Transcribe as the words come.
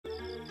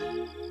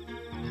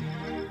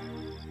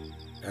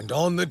And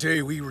on the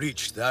day we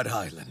reached that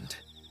island,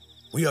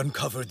 we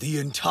uncovered the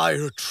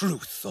entire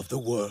truth of the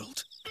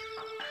world.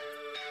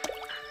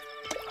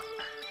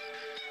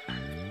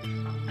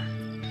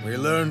 We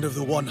learned of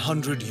the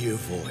 100-year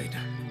void.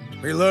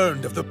 We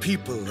learned of the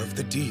people of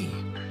the Dee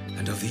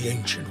and of the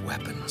ancient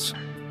weapons.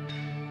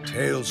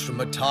 Tales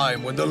from a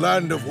time when the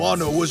land of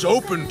Wano was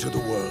open to the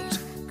world.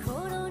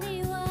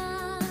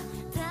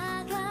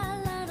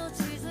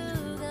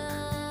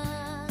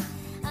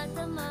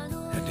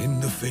 And in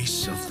the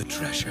face of the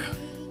treasure,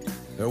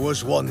 there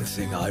was one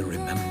thing I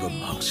remember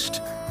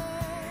most.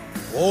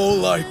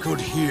 All I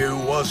could hear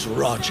was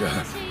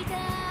Roger.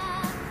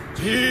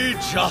 He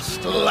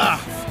just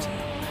laughed.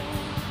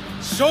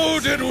 So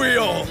did we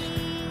all.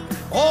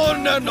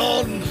 On and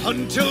on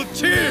until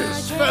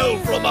tears fell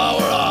from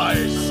our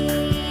eyes.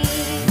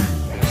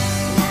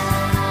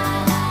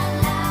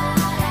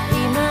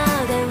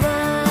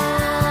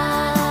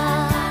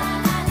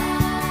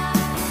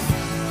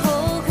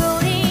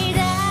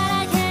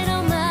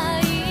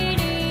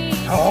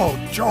 Oh,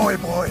 Joy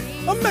Boy,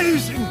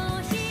 amazing!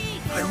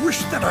 I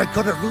wish that I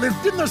could have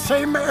lived in the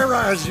same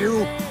era as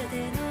you.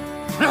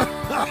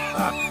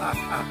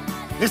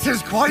 This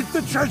is quite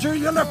the treasure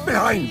you left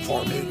behind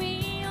for me.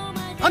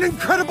 An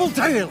incredible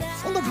tale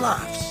full of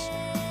laughs.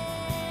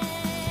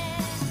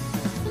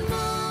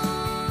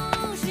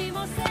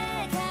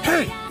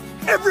 Hey,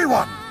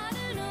 everyone!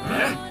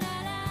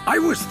 I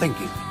was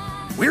thinking,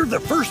 we're the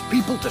first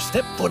people to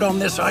step foot on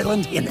this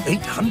island in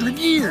 800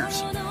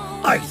 years.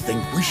 I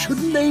think we should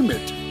name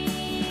it.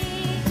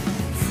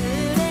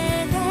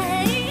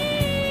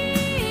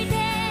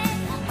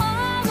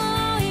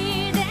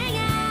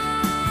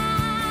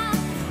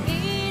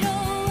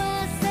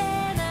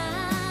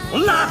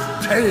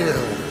 Laugh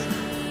Tale!